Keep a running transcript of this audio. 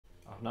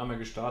Aufnahme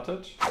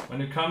gestartet. When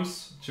it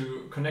comes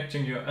to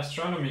connecting your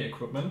astronomy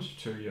equipment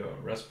to your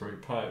Raspberry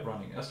Pi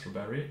running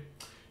Astroberry,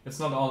 it's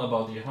not all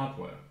about the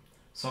hardware.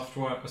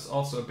 Software is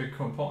also a big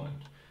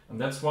component. And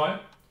that's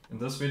why in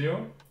this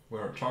video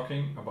we're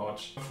talking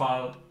about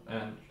file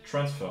and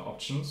transfer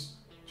options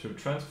to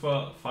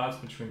transfer files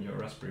between your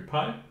Raspberry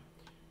Pi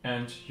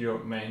and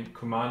your main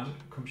command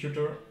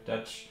computer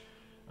that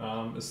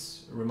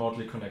is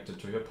remotely connected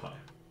to your Pi.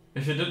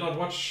 If you did not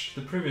watch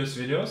the previous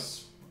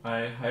videos,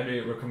 I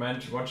highly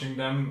recommend watching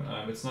them.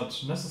 It's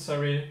not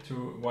necessary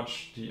to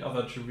watch the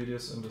other two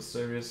videos in this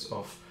series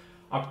of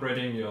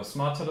upgrading your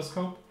smart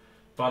telescope,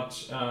 but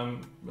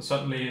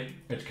certainly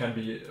it can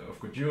be of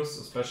good use,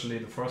 especially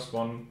the first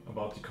one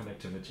about the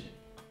connectivity.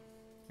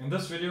 In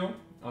this video,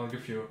 I'll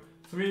give you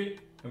 3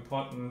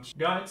 important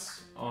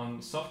guides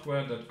on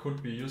software that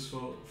could be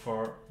useful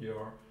for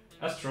your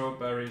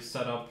Astroberry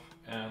setup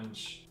and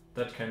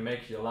that can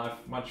make your life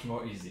much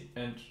more easy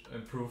and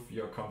improve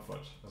your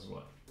comfort as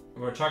well.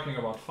 We're talking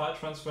about file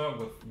transfer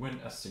with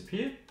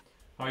WinSCP,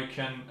 how you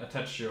can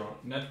attach your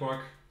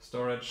network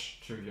storage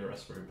to your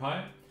Raspberry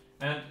Pi,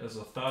 and as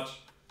a third,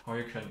 how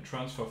you can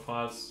transfer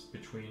files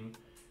between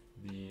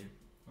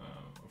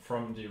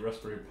from the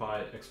Raspberry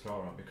Pi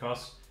Explorer,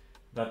 because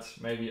that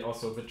may be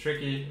also a bit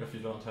tricky if you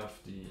don't have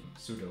the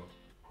sudo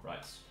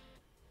rights.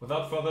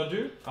 Without further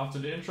ado, after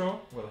the intro,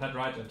 we'll head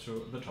right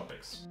into the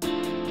topics.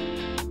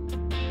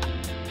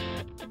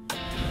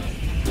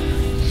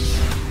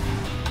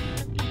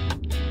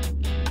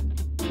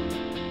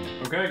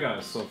 Okay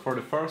guys, so for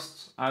the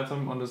first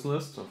item on this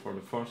list, or for the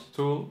first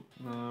tool,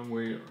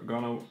 we're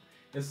gonna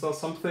install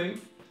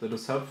something that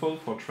is helpful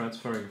for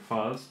transferring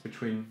files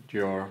between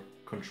your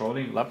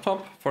controlling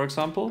laptop, for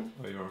example,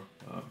 or your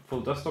full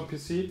desktop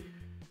PC,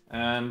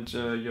 and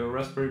your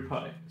Raspberry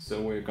Pi.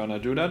 So we're gonna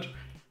do that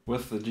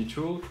with the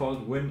tool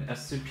called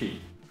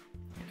WinSCP.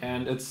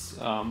 And it's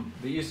the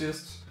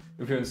easiest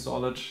if you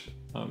install it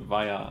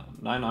via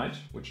Ninite,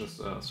 which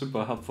is a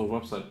super helpful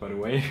website, by the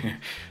way,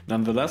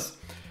 nonetheless.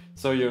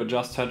 So you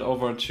just head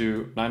over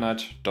to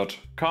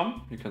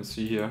ninite.com, you can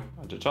see here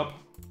at the top.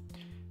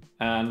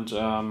 And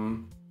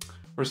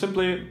we're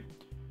simply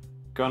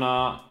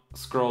gonna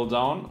scroll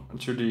down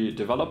to the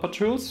developer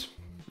tools.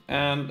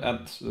 And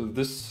at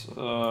this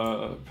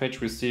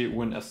page we see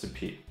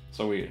WinSCP.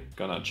 So we're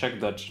gonna check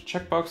that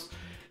checkbox.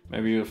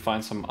 Maybe you'll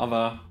find some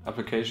other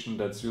application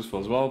that's useful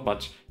as well,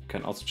 but you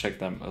can also check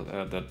that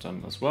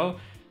as well.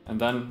 And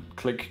then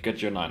click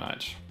Get Your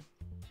Ninite.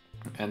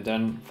 And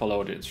then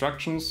follow the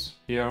instructions.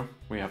 Here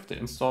we have the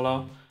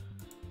installer.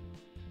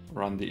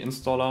 Run the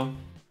installer.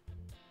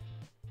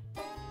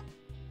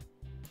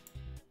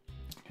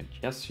 Hit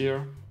yes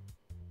here.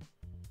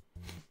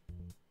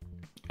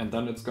 And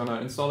then it's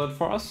gonna install it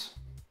for us,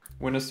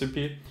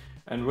 WinSCP.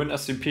 And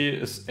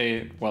WinSCP is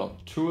a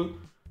tool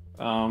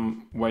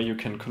where you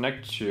can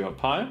connect to your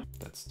Pi.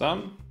 That's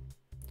done.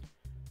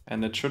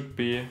 And it should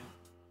be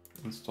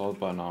installed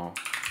by now.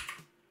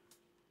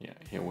 Yeah,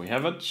 here we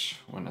have it,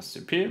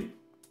 WinSCP.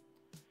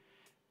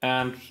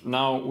 And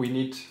now we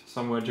need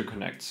somewhere to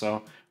connect.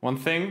 So one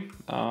thing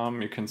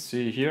you can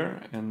see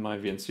here in my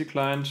VNC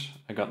client,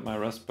 I got my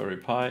Raspberry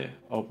Pi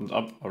opened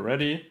up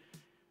already.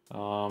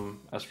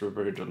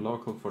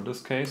 Astroberry.local for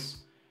this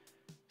case.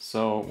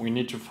 So we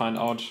need to find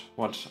out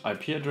what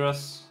IP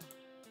address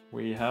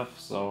we have.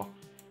 So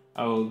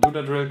I will do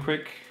that real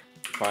quick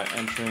by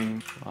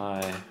entering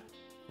my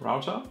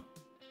router.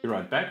 Be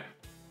right back.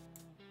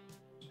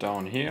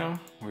 Down here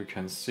we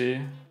can see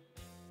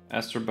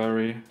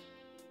Astroberry.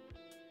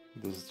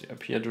 This is the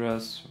IP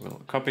address.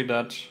 We'll copy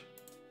that.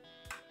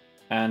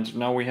 And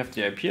now we have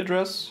the IP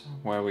address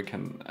where we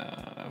can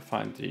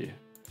find the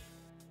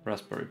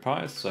Raspberry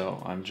Pi.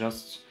 So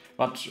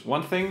but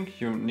one thing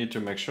you need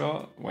to make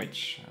sure,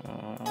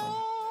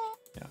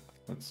 yeah,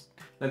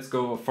 let's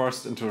go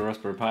first into the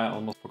Raspberry Pi. I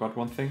almost forgot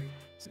one thing.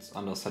 It's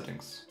under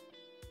settings.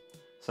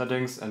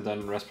 Settings and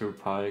then Raspberry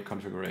Pi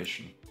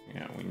configuration.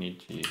 Yeah, we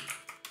need the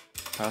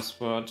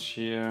password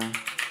here.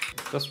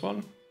 This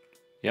one?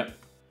 Yep.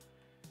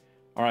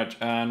 Alright,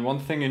 and one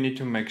thing you need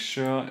to make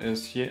sure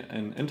is here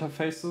in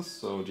interfaces,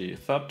 so the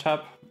third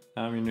tab,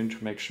 you need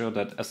to make sure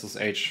that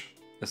SSH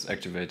is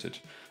activated.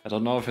 I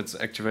don't know if it's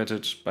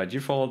activated by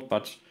default,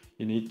 but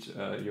you need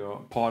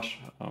your port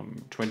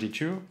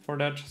 22 for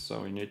that,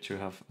 so you need to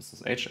have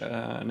SSH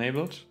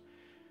enabled.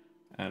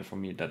 And for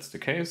me that's the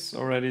case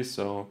already,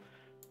 so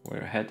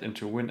we'll head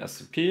into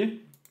WinSCP,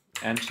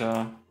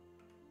 enter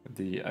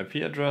the IP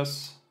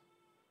address,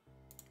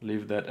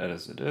 leave that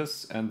as it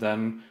is, and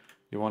then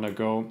you want to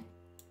go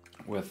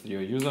with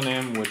your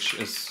username, which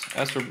is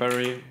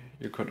Astroberry.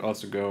 You could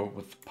also go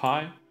with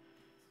Pi,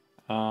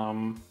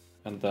 and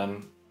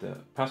then the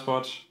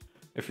password,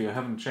 if you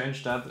haven't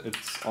changed that,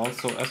 it's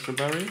also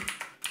Astroberry,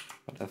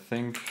 but I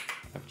think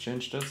I've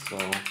changed it, so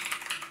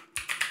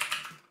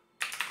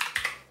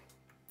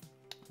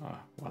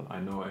well,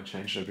 I know I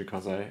changed it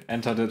because I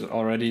entered it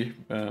already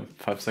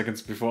 5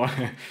 seconds before.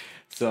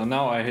 So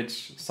now I hit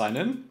sign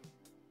in,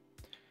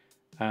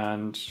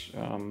 and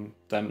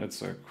then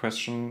it's a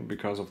question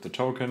because of the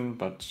token,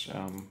 but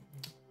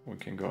we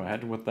can go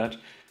ahead with that.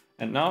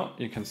 And now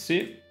you can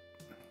see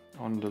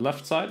on the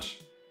left side,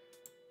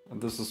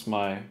 this is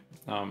my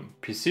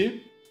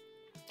PC.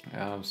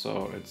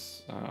 So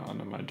it's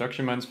under my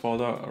documents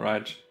folder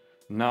right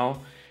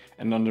now.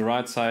 And on the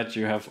right side,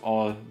 you have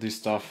all the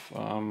stuff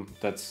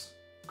that's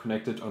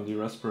connected on the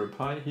Raspberry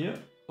Pi here.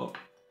 Oh.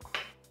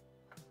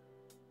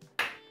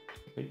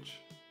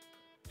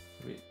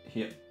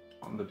 Here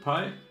on the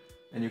Pi.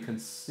 And you can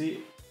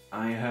see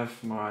I have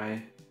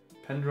my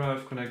pen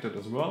drive connected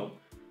as well.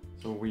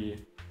 So we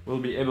will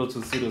be able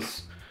to see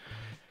this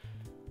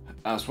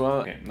as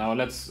well. Okay, now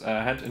let's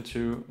head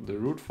into the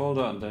root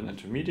folder and then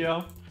into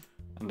media.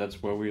 And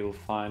that's where we'll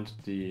find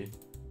the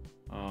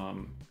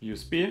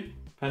USB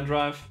pen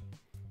drive.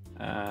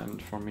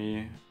 And for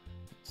me,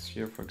 it's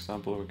here, for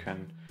example, we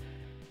can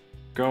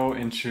go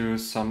into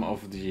some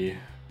of the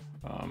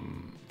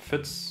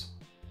fits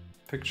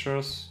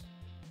pictures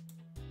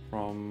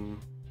from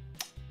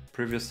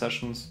previous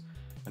sessions.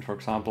 And for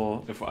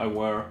example, if I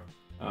were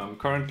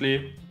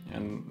currently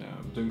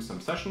doing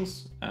some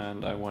sessions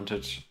and I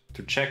wanted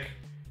to check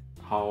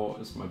how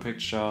is my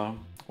picture,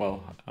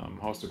 well,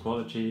 how's the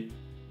quality,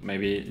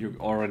 maybe you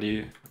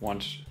already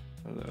want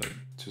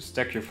to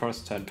stack your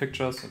first 10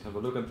 pictures and have a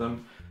look at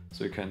them,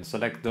 so you can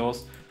select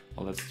those.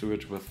 Well, let's do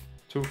it with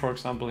 2, for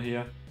example,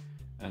 here.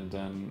 And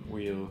then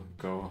we'll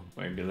go,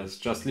 maybe let's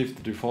just leave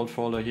the default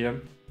folder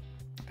here.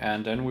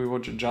 And then we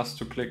would just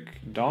to click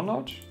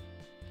download.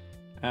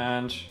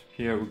 And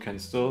here we can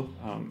still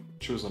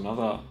choose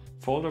another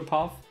folder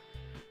path,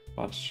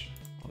 but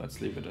let's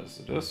leave it as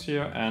it is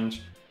here. And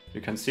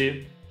you can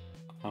see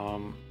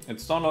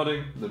it's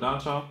downloading the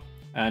data,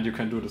 and you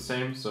can do the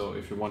same. So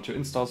if you want to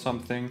install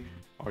something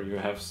or you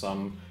have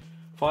some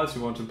files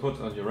you want to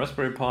put on your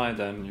Raspberry Pi,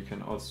 then you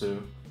can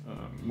also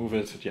move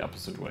it the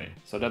opposite way.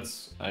 So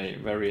that's a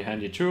very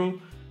handy tool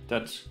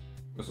that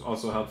is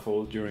also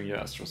helpful during your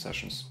Astro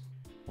sessions.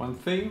 One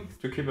thing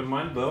to keep in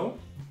mind though,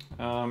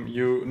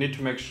 you need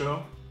to make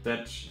sure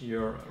that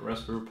your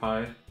Raspberry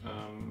Pi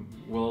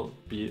will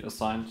be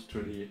assigned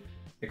to the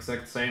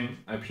exact same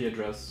IP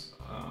address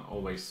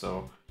always.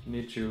 So you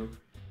need to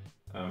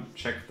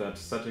check that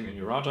setting in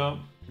your router,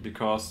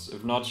 because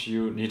if not,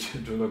 you need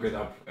to look it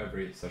up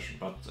every session,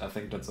 but I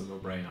think that's a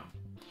no-brainer.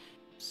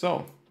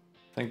 So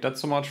I think that's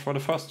so much for the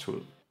first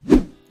tool.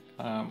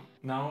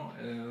 Now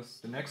is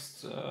the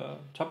next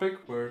topic.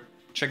 We're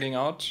checking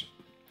out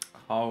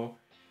how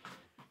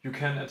you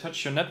can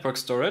attach your network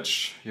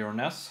storage, your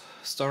NAS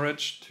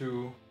storage,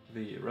 to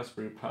the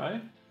Raspberry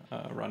Pi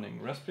running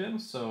Raspbian.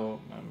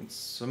 So it's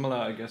similar,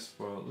 I guess,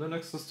 for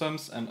Linux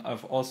systems, and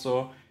I've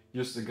also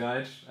used the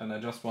guide, and I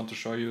just want to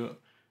show you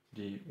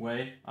the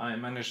way I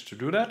managed to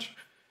do that.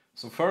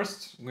 So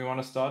first we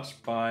want to start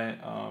by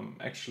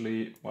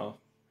actually, well,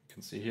 you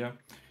can see here,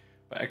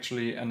 by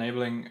actually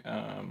enabling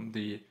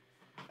the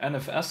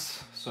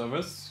NFS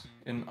service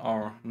in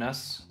our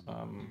NAS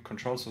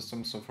control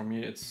system. So for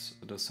me it's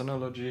the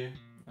Synology,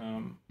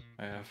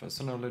 I have a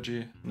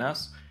Synology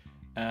NAS,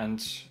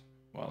 and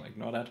well,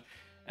 ignore that.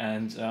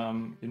 And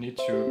you need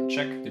to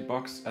check the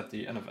box at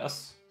the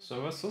NFS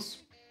services.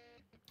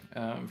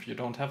 If you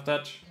don't have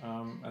that,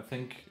 I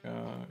think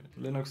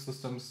Linux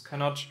systems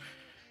cannot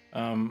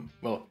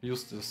well,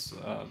 use this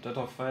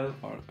data file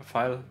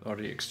or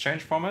the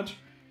exchange format.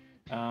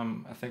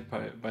 I think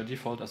by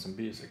default SMB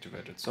is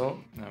activated.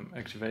 So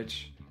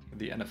activate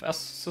the NFS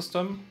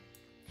system,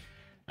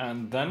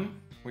 and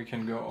then we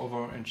can go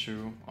over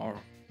into our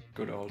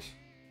good old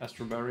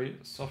Astroberry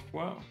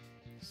software.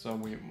 So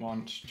we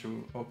want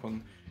to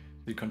open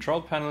the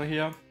control panel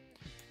here,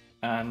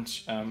 and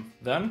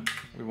then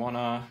we want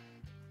to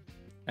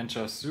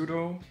enter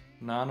sudo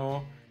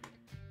nano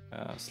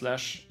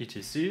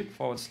 /etc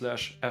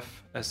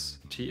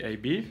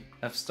 /fstab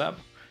fstab.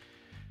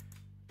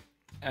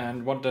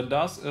 And what that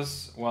does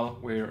is, well,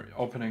 we're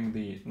opening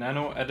the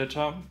nano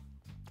editor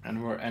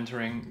and we're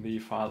entering the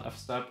file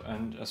fstab,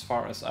 and as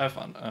far as I've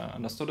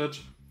understood it,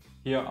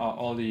 here are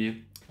all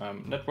the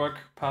network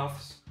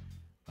paths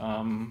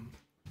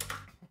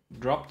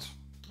dropped,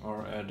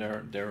 or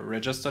they're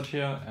registered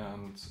here,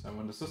 and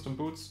when the system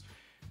boots,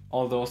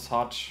 all those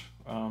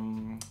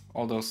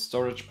all those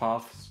storage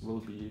paths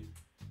will be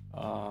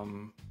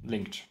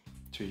linked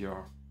to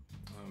your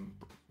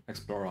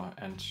Explorer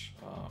and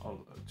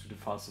to the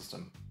file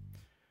system.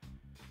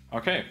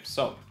 Okay,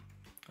 so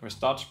we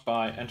start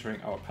by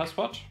entering our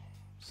password.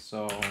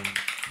 So,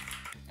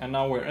 and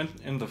now we're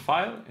in the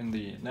file in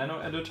the nano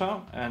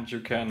editor, and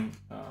you can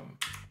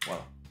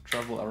well,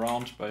 travel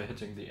around by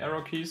hitting the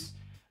arrow keys.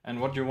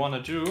 And what you want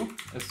to do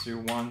is you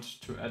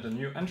want to add a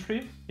new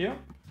entry here,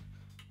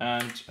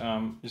 and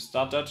you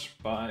start that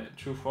by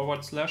 2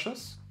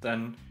 /,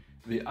 then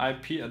the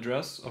IP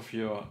address of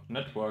your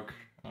network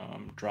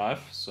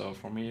drive. So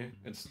for me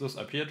it's this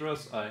IP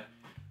address.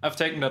 I've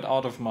taken that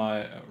out of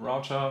my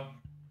router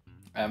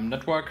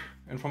network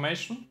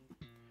information.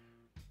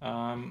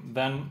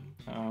 Then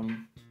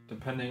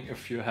depending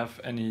if you have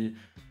any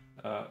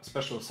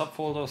special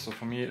subfolder, so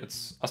for me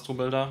it's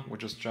Astrobilder,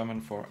 which is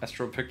German for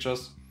Astro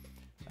Pictures.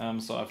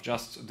 So I've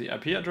just the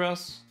IP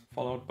address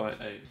followed by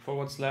a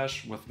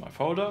 / with my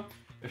folder.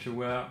 If you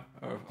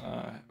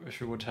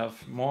would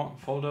have more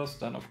folders,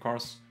 then of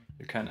course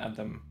you can add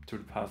them to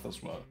the path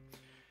as well.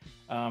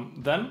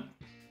 Then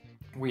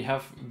we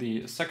have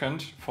the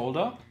second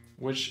folder,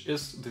 which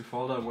is the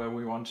folder where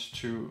we want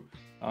to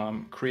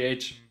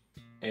create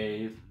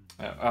a.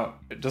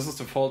 This is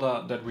the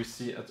folder that we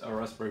see at our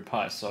Raspberry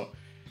Pi. So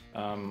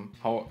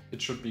how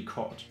it should be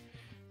called.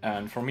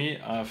 And for me,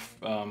 I've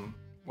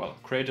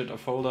created a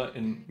folder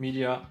in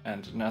Media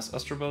and NAS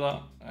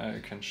Astroberry. I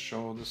can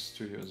show this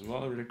to you as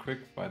well really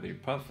quick by the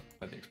path,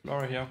 by the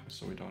Explorer here,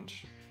 so we don't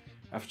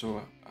have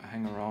to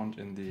hang around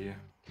in the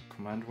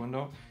command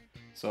window.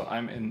 So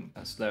I'm in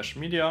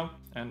 /media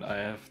and I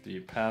have the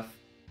path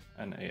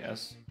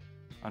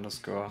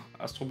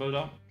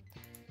NAS_astrobuilder.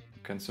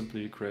 You can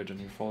simply create a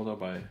new folder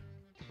by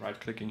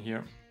right-clicking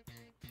here.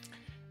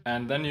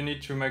 And then you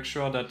need to make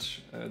sure that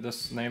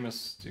this name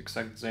is the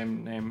exact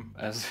same name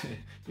as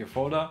your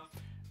folder.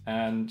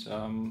 And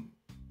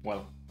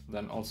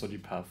then also the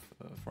path.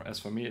 As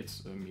for me,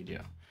 it's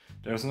media.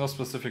 There's no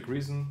specific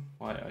reason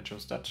why I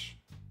chose that.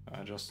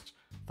 I just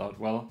thought,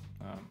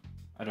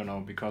 I don't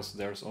know, because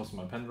there's also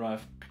my pen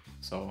drive.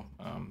 So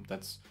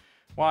that's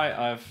why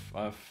I've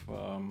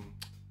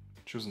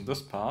chosen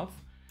this path.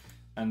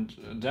 And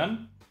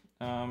then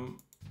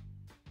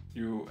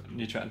you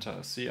need to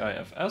enter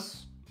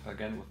CIFS,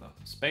 again with a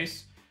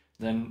space,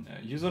 then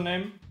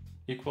username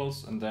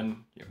equals, and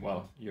then,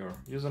 your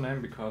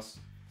username, because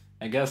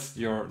I guess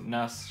your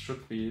NAS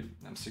should be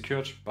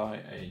secured by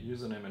a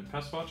username and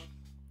password.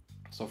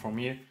 So for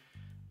me,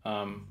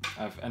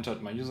 I've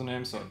entered my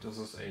username, so this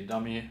is a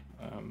dummy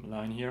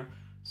line here.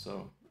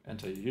 So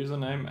enter your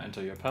username,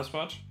 enter your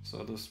password.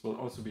 So this will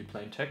also be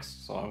plain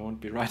text, so I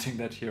won't be writing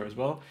that here as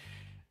well.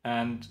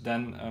 And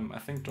then I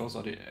think those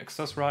are the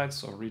access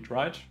rights or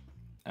read-write,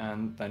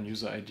 and then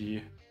user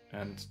ID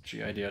and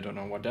GID, I don't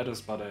know what that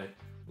is, but I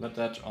let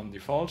that on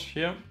default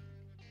here.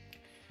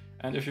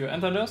 And if you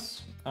enter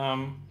this,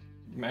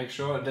 make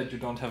sure that you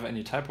don't have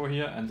any typo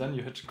here, and then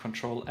you hit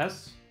Ctrl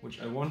S,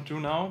 which I won't do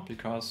now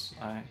because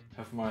I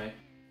have my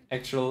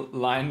actual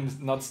line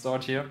not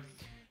stored here.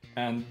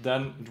 And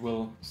then it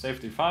will save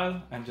the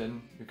file, and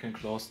then you can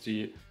close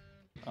the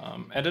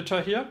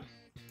editor here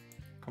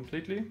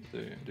completely,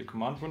 the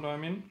command window I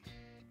mean.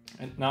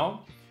 And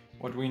now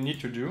what we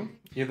need to do,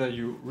 either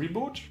you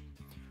reboot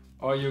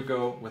or you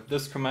go with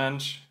this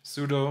command,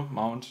 sudo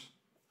mount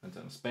and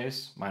then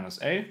space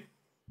 -a,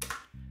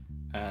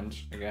 and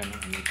again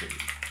I need to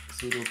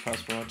sudo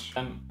password,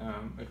 and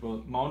it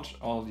will mount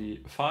all the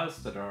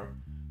files that are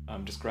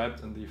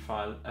described in the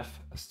file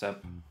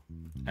f-step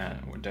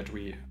that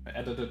we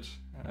edited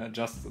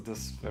just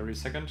this very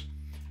second.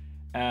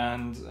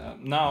 And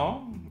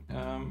now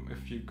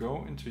if you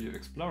go into your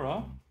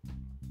Explorer,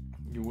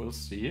 you will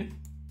see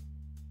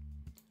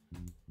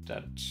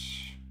that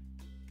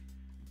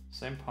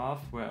same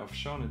path where I've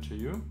shown it to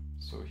you.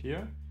 So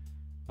here,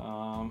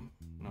 no,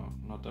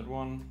 not that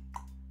one.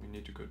 We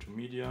need to go to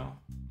media.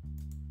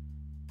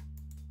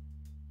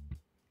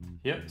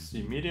 Here,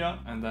 see media,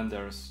 and then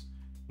there's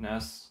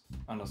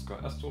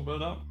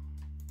NAS_astrobuilder.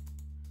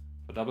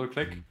 If I double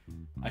click,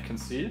 I can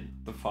see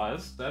the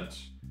files that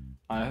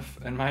I have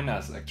in my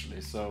NAS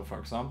actually. So for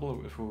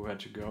example, if we were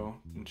to go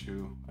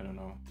into, I don't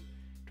know,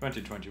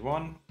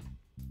 2021,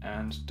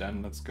 and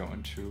then let's go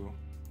into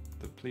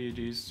the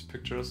Pleiades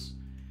pictures,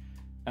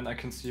 and I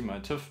can see my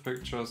TIFF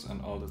pictures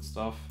and all that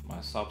stuff,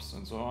 my subs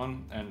and so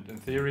on. And in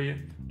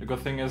theory, the good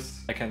thing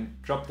is I can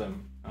drop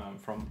them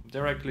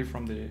directly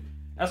from the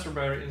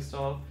Astroberry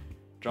install,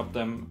 drop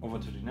them over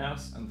to the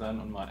NAS, and then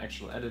on my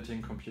actual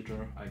editing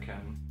computer I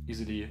can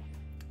easily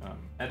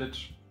edit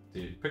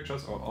the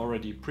pictures or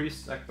already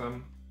pre-stack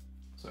them.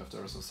 So if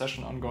there is a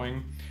session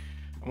ongoing.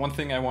 One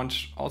thing I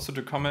want also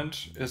to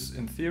comment is,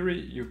 in theory,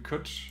 you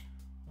could,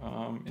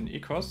 in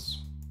Ecos,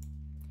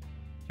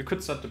 you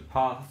could set the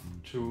path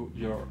to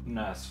your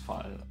NAS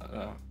file,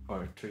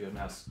 or to your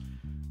NAS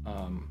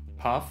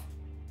path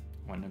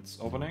when it's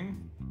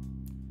opening.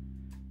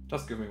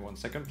 Just give me 1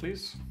 second,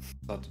 please.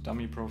 Start the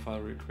dummy profile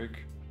real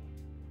quick.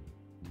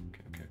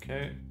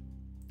 Okay.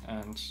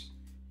 And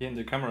here in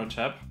the camera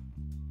tab,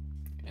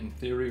 in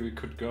theory, we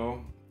could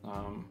go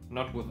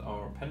not with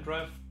our pen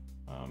drive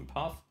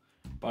path,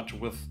 but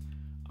with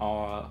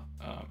our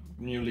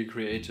newly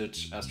created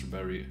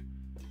Astroberry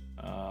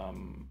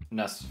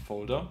NAS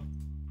folder.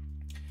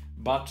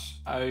 But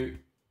I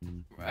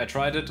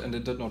tried it and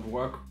it did not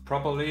work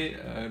properly.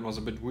 It was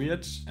a bit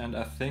weird, and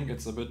I think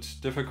it's a bit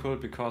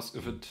difficult because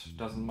if it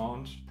doesn't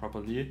mount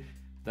properly,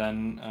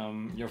 then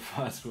your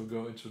files will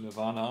go into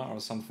Nirvana or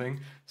something.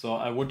 So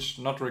I would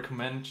not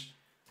recommend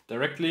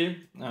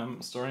directly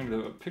storing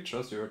the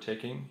pictures you're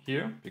taking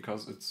here,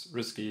 because it's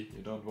risky.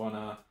 You don't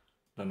wanna,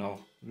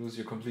 lose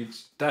your complete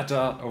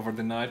data over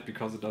the night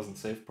because it doesn't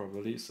save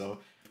properly. So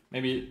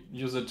maybe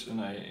use it in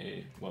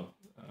a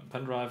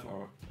pen drive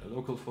or a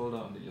local folder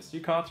on the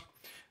SD card,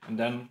 and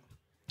then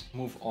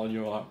move all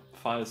your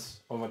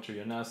files over to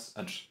your NAS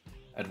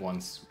at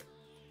once.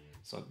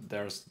 So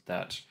there's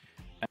that.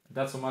 And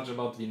that's so much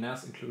about the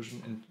NAS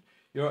inclusion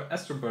your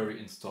Astroberry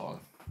install.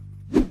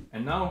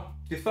 And now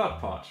the third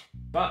part.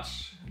 But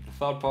the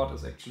third part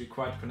is actually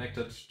quite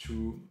connected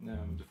to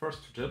the first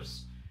two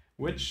tips,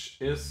 which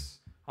is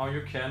how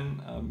you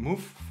can move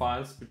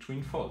files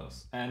between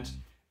folders. And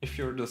if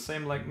you're the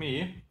same like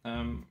me,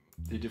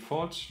 the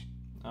default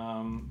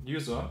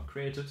user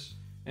created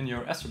in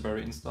your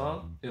Astroberry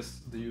install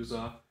is the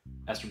user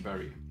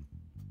Astroberry.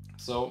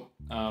 So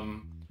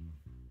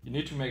you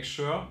need to make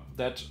sure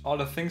that all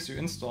the things you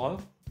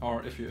install,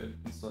 or if you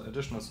install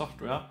additional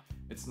software,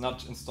 it's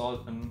not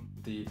installed in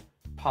the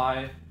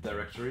Pi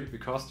directory,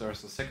 because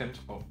there's a second,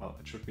 oh well,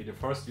 it should be the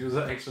first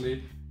user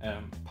actually,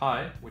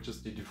 Pi, which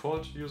is the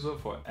default user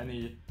for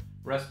any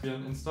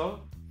Raspbian install.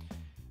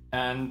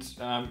 And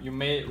you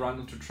may run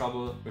into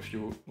trouble if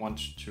you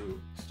want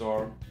to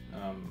store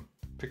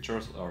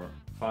pictures or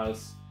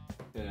files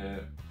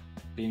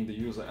being the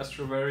user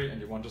Astroberry and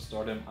you want to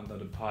store them under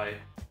the Pi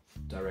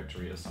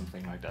directory or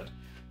something like that.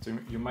 So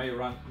you may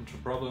run into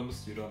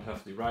problems, you don't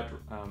have the right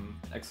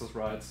access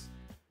rights,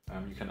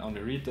 you can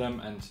only read them,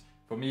 and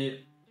for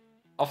me,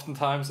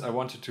 oftentimes I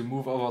wanted to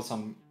move over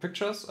some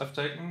pictures I've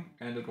taken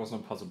and it was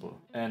not possible.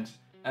 And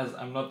as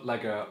I'm not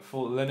like a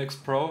full Linux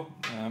pro,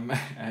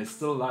 I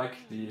still like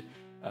the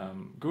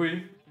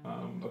GUI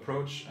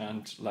approach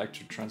and like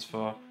to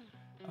transfer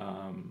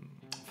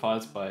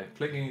files by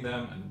clicking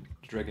them and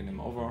dragging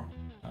them over.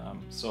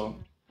 So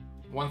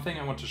one thing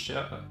I want to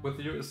share with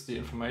you is the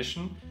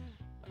information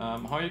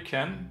how you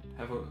can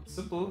have a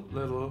simple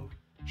little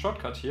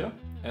shortcut here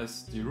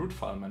as the root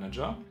file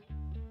manager.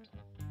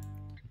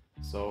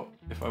 So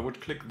if I would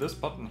click this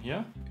button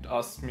here, it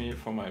asks me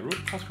for my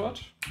root password,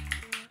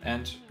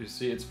 and you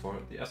see it's for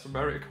the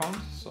Astroberry account,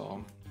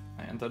 so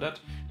I enter that.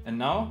 And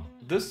now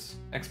this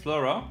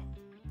Explorer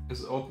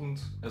is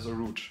opened as a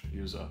root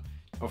user.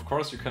 Of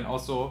course you can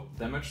also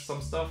damage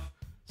some stuff,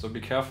 so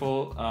be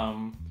careful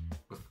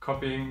with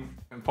copying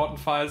important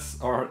files,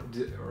 or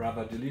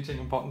rather deleting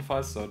important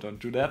files, so don't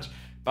do that.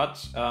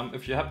 But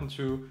if you happen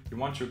to, you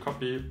want to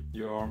copy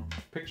your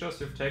pictures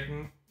you've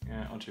taken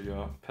onto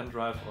your pen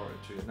drive or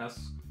into your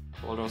NAS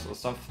folders or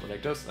something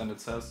like this, and it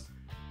says,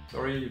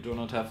 sorry, you do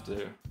not have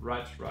the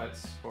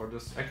rights for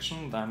this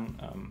action, then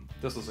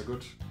this is a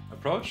good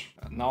approach.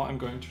 Now I'm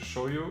going to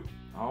show you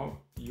how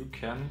you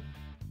can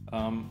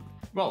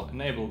well,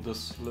 enable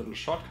this little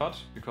shortcut,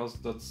 because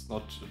that's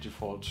not a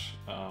default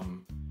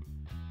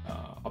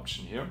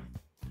option here.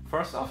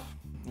 First off,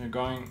 we're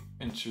going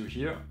into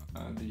here,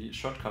 the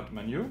shortcut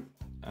menu,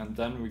 and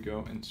then we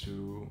go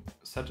into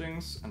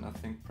settings and I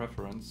think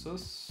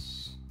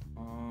preferences.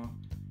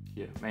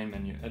 Here, main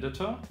menu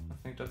editor, I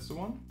think that's the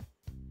one.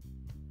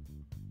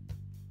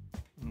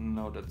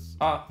 No, that's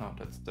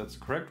the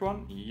correct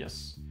one,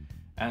 yes.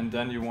 And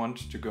then you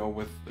want to go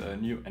with a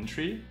new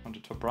entry on the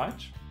top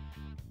right.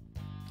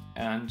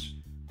 And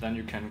then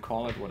you can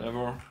call it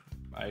whatever.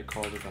 I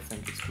called it, I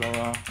think,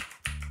 Explorer,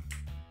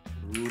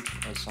 root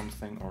or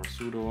something, or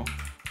sudo.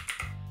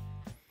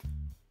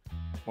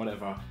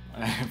 Whatever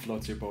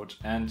floats your boat.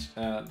 And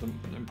the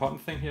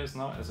important thing here is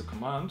now, as a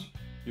command,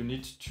 you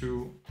need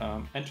to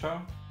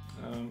enter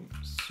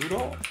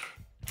sudo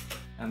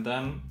and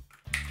then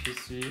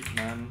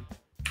PC-man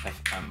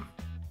fm.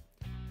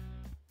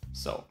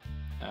 So,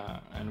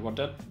 and what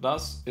that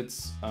does,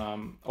 it's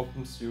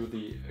opens you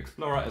the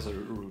Explorer as a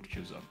root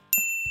user.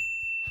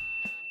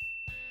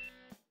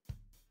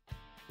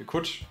 You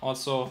could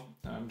also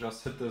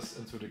just hit this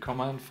into the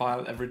command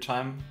file every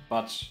time,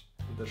 but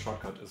the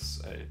shortcut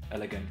is an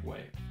elegant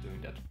way of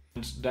doing that.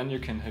 And then you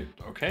can hit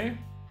OK,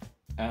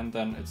 and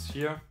then it's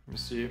here, you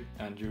see,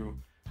 and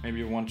maybe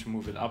you want to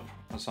move it up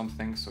or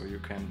something, so you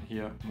can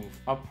here move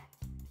up.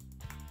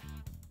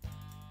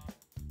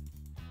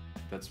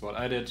 That's what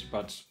I did,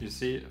 but you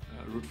see,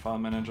 root file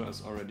manager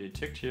is already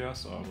ticked here,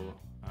 so I will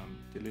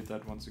delete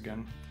that once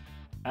again.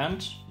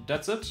 And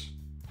that's it.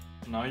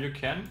 Now you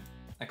can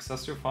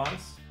access your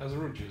files as a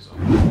root user.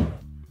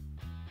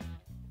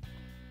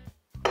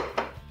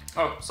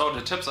 Oh, so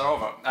the tips are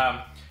over.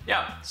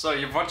 Yeah, so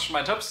you've watched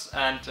my tips,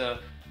 and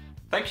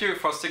thank you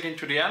for sticking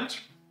to the end.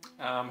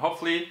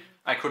 Hopefully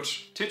I could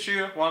teach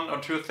you one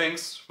or two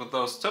things with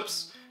those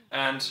tips,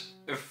 and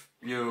if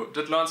you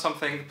did learn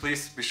something,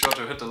 please be sure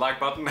to hit the like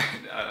button.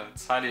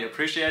 It's highly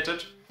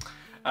appreciated.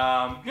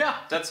 Yeah,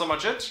 that's so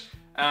much it,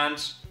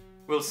 and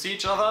we'll see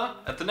each other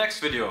at the next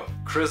video.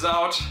 Chris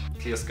out,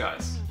 clear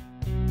skies.